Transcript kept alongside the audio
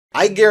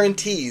I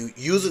guarantee you,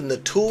 using the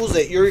tools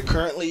that you're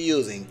currently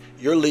using,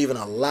 you're leaving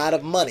a lot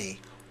of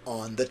money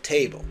on the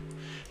table.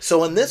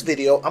 So in this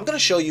video, I'm going to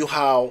show you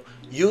how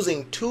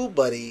using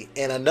TubeBuddy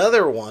and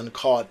another one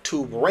called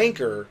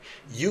TubeRanker,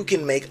 you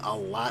can make a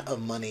lot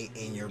of money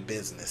in your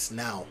business.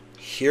 Now,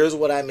 here's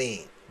what I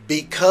mean.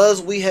 Because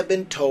we have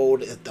been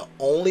told that the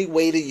only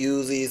way to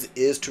use these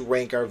is to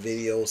rank our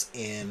videos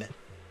in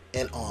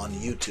and on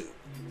YouTube.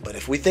 But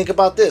if we think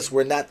about this,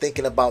 we're not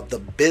thinking about the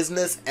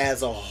business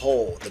as a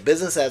whole. The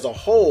business as a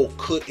whole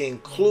could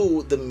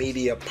include the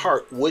media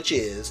part, which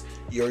is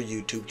your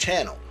YouTube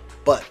channel.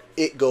 But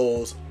it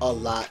goes a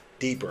lot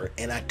deeper.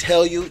 And I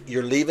tell you,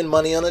 you're leaving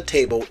money on the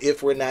table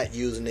if we're not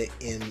using it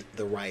in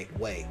the right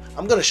way.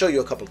 I'm going to show you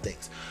a couple of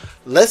things.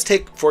 Let's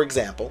take, for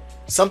example,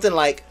 something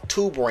like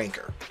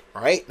TubeRanker.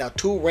 All right, now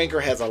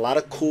TubeRanker has a lot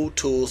of cool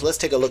tools. Let's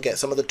take a look at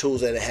some of the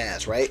tools that it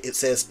has, right? It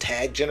says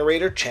tag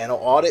generator, channel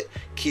audit,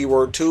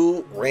 keyword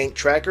tool, rank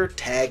tracker,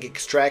 tag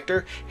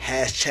extractor,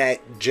 hashtag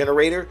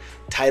generator,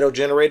 title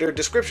generator,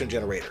 description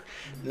generator.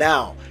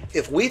 Now,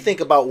 if we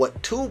think about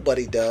what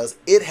TubeBuddy does,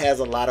 it has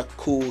a lot of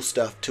cool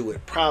stuff to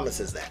it,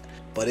 promises that.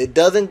 But it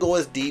doesn't go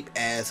as deep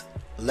as,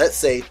 let's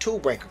say,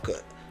 TubeRanker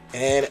could.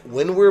 And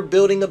when we're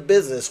building a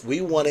business,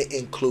 we want to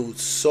include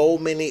so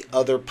many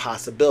other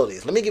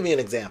possibilities. Let me give you an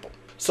example.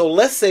 So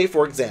let's say,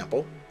 for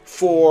example,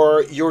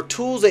 for your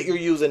tools that you're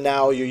using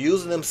now, you're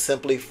using them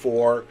simply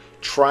for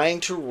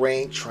trying to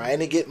rank, trying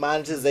to get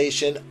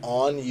monetization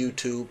on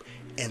YouTube.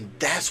 And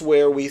that's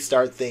where we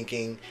start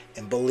thinking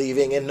and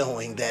believing and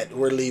knowing that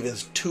we're leaving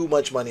too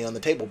much money on the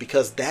table,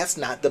 because that's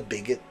not the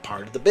biggest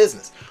part of the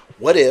business.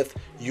 What if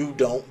you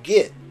don't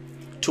get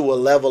to a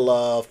level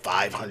of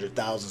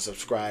 500,000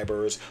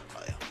 subscribers,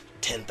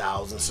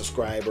 10,000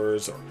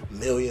 subscribers, or a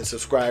million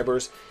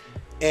subscribers?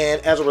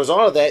 And as a result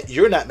of that,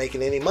 you're not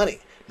making any money.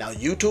 Now,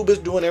 YouTube is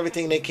doing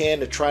everything they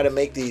can to try to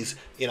make these,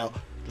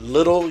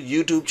 little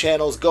YouTube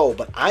channels go.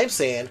 But I'm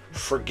saying,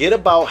 forget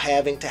about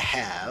having to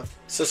have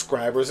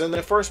subscribers in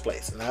the first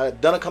place. And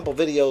I've done a couple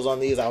videos on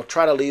these. I'll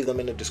try to leave them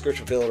in the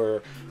description field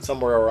or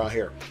somewhere around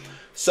here.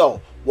 So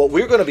what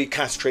we're going to be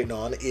concentrating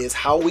on is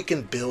how we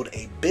can build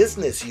a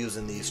business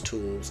using these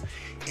tools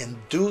and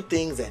do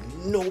things that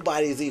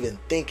nobody's even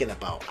thinking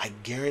about. I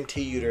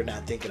guarantee you they're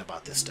not thinking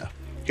about this stuff.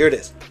 Here it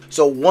is.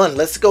 So one,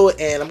 let's go,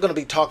 and I'm going to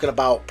be talking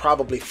about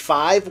probably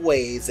 5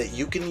 ways that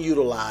you can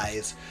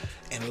utilize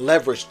and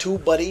leverage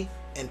TubeBuddy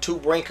and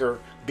TubeRanker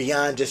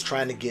beyond just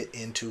trying to get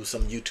into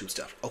some YouTube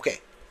stuff.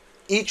 Okay,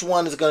 each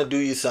one is going to do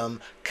you some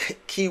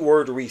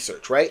keyword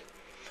research, right?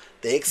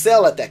 They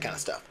excel at that kind of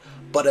stuff.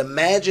 But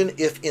imagine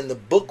if in the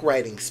book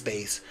writing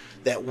space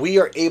that we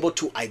are able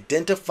to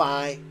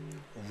identify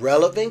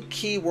relevant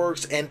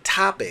keywords and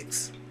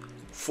topics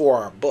for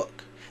our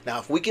book. Now,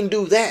 if we can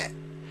do that,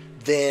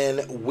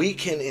 then we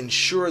can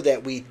ensure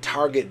that we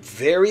target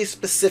very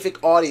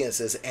specific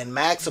audiences and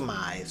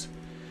maximize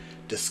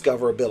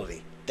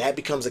discoverability. That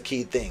becomes a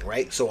key thing,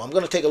 right? So I'm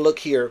going to take a look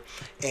here,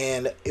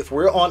 and if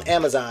we're on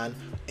Amazon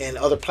and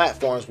other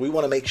platforms, we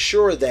want to make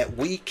sure that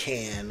we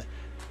can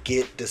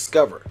get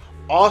discovered.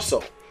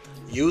 Also,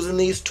 using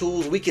these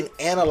tools, we can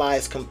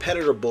analyze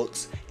competitor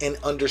books and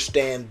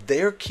understand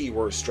their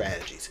keyword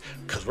strategies,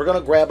 because we're going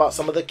to grab out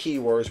some of the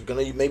keywords. We're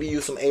going to maybe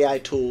use some AI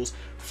tools,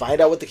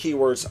 find out what the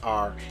keywords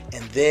are,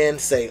 and then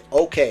say,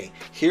 okay,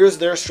 here's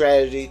their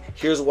strategy.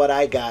 Here's what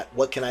I got.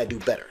 What can I do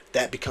better?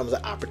 That becomes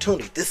an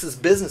opportunity. This is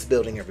business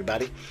building,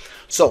 everybody.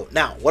 So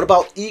now, what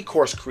about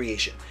e-course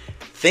creation?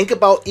 Think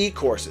about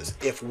e-courses.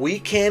 If we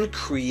can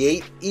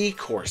create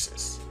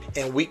e-courses,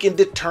 and we can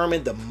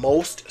determine the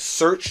most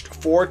searched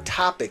for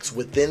topics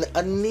within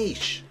a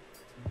niche,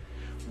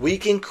 we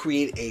can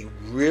create a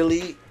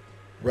really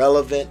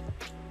relevant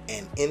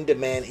and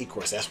in-demand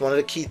e-course. That's one of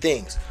the key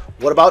things.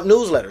 What about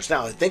newsletters?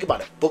 Now, think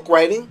about it. Book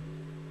writing,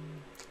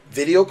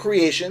 video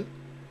creation,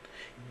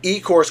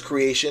 e-course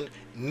creation,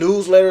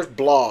 newsletters,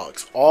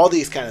 blogs, all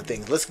these kind of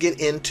things. Let's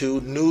get into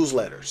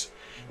newsletters.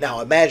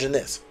 Now, imagine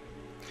this.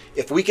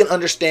 If we can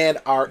understand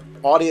our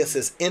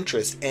audience's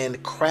interest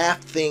and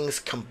craft things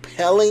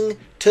compelling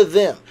to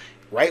them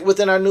right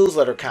within our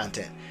newsletter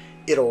content,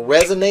 it'll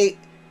resonate,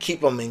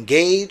 keep them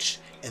engaged,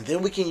 and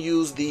then we can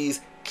use these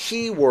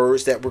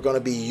keywords that we're going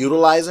to be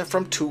utilizing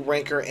from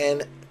TubeRanker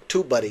and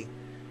TubeBuddy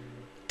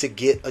to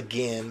get,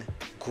 again,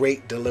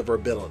 great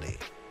deliverability.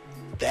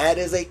 That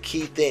is a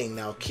key thing.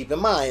 Now, keep in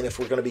mind, if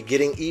we're going to be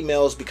getting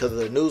emails because of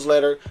the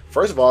newsletter,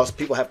 first of all,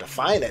 people have to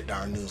find that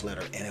darn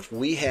newsletter. And if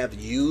we have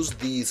used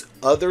these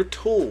other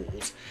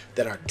tools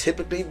that are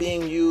typically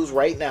being used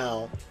right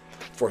now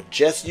for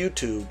just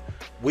YouTube,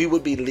 we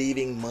would be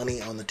leaving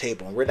money on the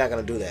table. And we're not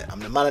going to do that. I'm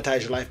going to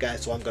monetize your life,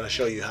 guys, so I'm going to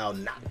show you how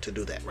not to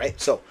do that, right?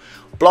 So,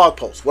 blog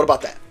posts. What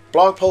about that?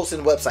 Blog posts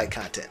and website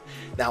content.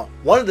 Now,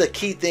 one of the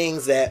key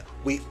things that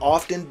we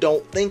often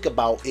don't think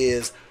about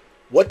is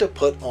what to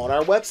put on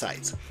our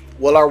websites.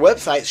 Well, our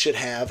websites should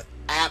have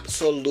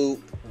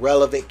absolute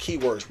relevant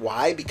keywords.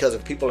 Why? Because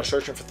if people are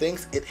searching for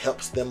things, it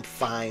helps them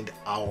find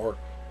our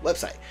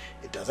website.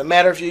 It doesn't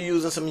matter if you're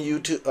using some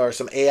YouTube or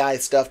some AI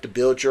stuff to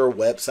build your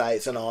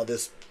websites and all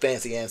this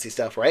fancy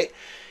stuff, right?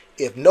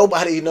 if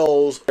nobody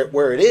knows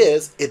where it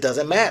is, it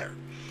doesn't matter.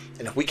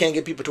 And if we can't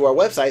get people to our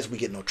websites, we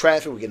get no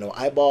traffic, we get no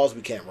eyeballs,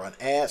 we can't run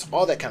ads,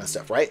 all that kind of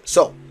stuff, right?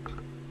 So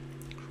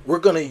we're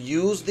going to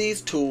use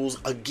these tools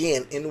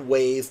again in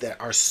ways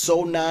that are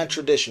so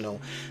non-traditional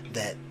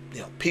that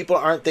people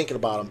aren't thinking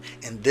about them.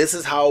 And this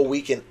is how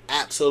we can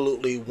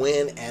absolutely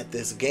win at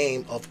this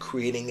game of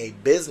creating a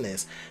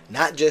business,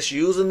 not just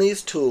using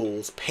these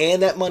tools,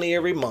 paying that money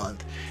every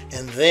month,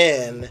 and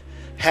then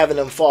having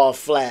them fall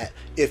flat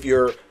if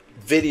your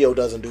video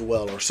doesn't do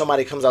well, or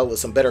somebody comes out with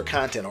some better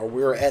content, or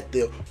we're at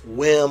the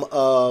whim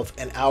of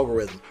an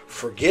algorithm.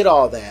 Forget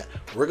all that.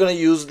 We're going to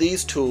use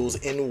these tools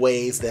in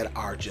ways that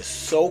are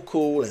just so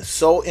cool and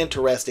so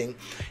interesting,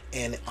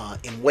 and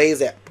in ways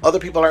that other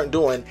people aren't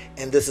doing.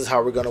 And this is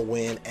how we're going to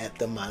win at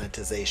the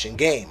monetization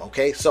game.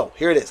 Okay, so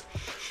here it is.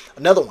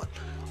 Another one,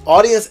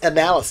 audience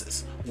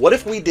analysis. What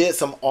if we did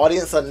some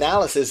audience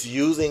analysis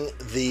using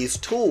these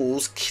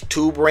tools,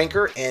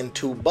 TubeRanker and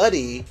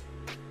TubeBuddy,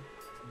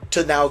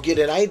 to now get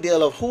an idea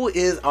of who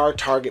is our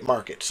target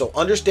market? So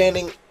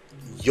understanding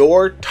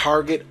your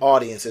target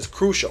audience is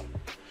crucial.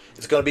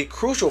 It's going to be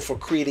crucial for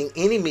creating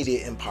any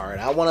media empire.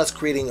 And I want us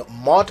creating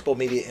multiple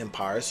media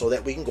empires so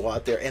that we can go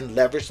out there and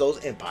leverage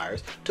those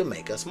empires to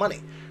make us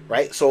money,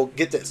 right? So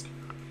get this.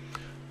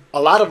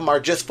 A lot of them are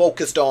just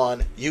focused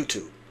on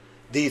YouTube.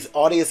 These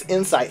audience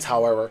insights,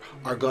 however,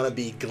 are going to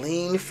be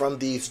gleaned from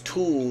these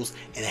tools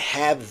and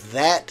have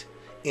that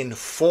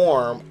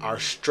inform our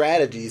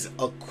strategies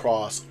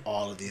across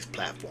all of these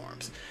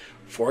platforms.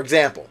 For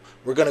example,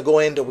 we're going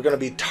to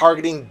be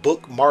targeting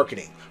book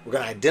marketing. We're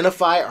going to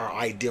identify our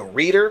ideal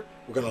reader.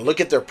 We're going to look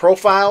at their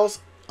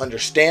profiles,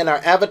 understand our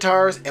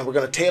avatars, and we're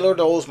going to tailor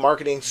those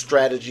marketing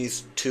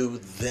strategies to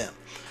them.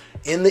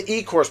 In the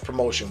e-course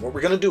promotion, what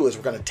we're going to do is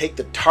we're going to take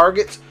the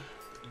targets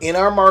in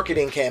our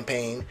marketing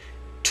campaign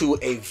to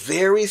a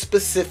very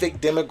specific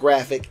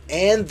demographic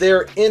and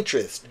their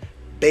interest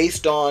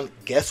based on,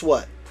 guess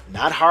what?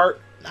 Not heart,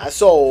 not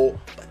soul,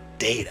 but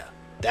data.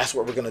 That's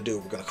what we're going to do.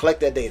 We're going to collect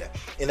that data.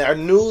 In our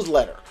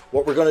newsletter,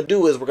 what we're going to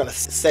do is we're going to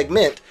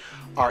segment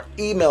our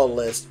email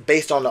list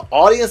based on the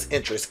audience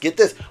interest. Get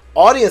this,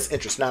 audience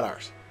interest, not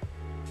ours.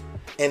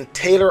 And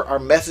tailor our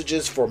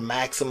messages for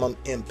maximum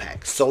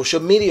impact.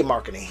 Social media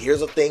marketing.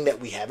 Here's a thing that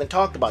we haven't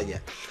talked about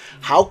yet.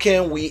 How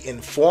can we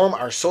inform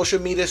our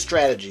social media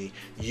strategy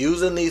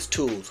using these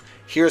tools?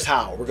 Here's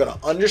how. We're going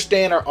to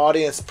understand our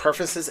audience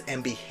preferences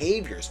and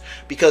behaviors,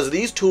 because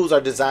these tools are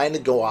designed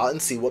to go out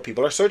and see what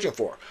people are searching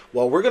for.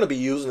 Well, we're going to be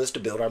using this to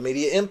build our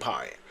media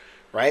empire,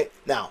 right?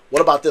 Now,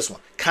 what about this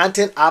one?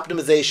 Content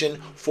optimization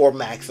for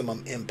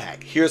maximum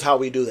impact. Here's how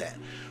we do that.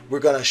 We're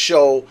going to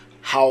show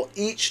how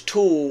each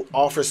tool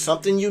offers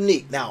something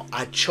unique. Now,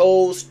 I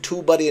chose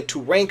TubeBuddy and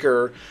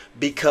TubeRanker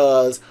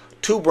because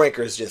TubeRanker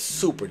is just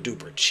super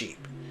duper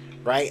cheap,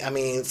 right? I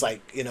mean, it's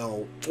like,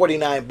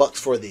 $49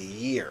 for the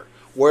year.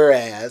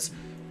 Whereas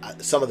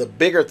some of the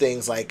bigger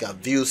things like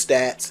View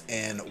Stats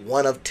and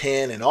 1 of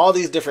 10 and all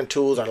these different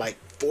tools are like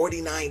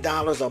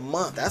 $49 a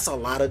month. That's a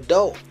lot of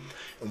dough.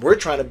 And we're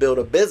trying to build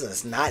a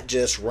business, not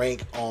just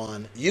rank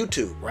on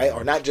YouTube, right?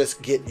 Or not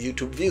just get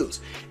YouTube views.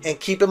 And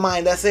keep in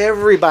mind, that's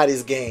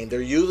everybody's game.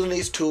 They're using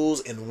these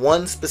tools in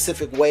one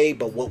specific way,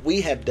 but what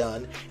we have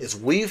done is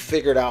we've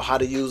figured out how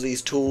to use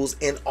these tools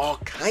in all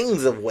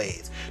kinds of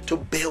ways to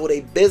build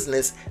a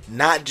business,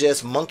 not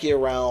just monkey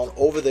around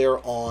over there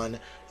on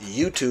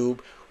YouTube,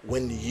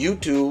 when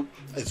YouTube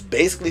is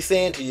basically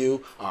saying to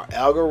you, our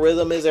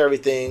algorithm is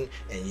everything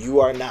and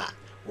you are not.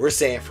 We're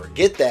saying,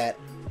 forget that.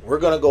 We're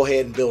going to go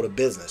ahead and build a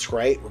business,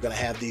 right? We're going to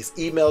have these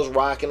emails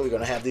rocking. We're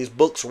going to have these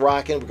books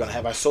rocking. We're going to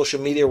have our social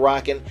media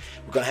rocking.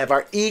 We're going to have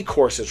our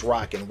e-courses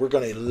rocking. We're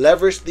going to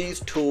leverage these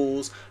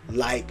tools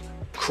like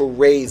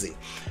crazy.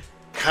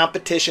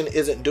 Competition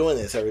isn't doing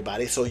this,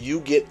 everybody, so you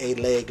get a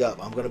leg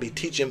up. I'm going to be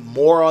teaching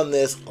more on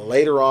this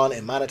later on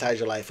in Monetize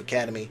Your Life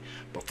Academy.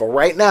 But for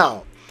right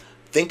now,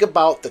 think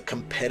about the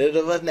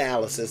competitive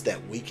analysis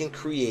that we can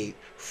create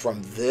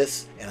from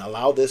this and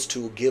allow this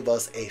to give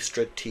us a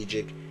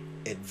strategic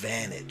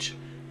advantage.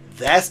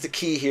 That's the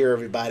key here,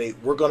 everybody.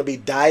 We're going to be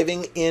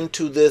diving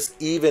into this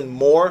even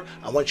more.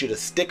 I want you to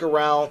stick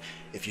around.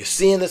 If you're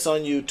seeing this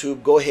on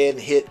YouTube, go ahead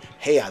and hit,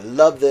 hey, I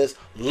love this.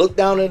 Look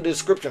down in the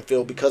description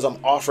field, because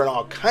I'm offering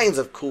all kinds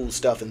of cool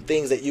stuff and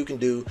things that you can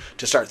do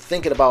to start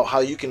thinking about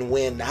how you can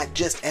win, not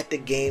just at the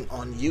game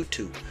on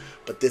YouTube,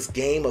 but this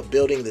game of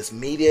building this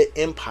media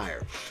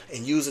empire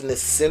and using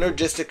this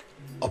synergistic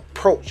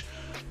approach.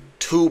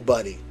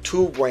 TubeBuddy,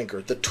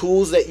 TubeRanker, the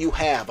tools that you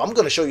have. I'm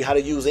going to show you how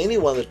to use any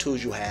one of the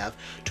tools you have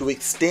to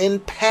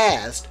extend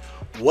past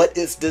what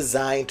it's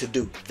designed to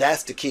do.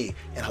 That's the key.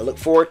 And I look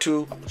forward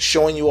to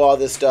showing you all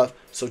this stuff.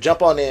 So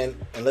jump on in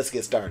and let's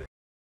get started.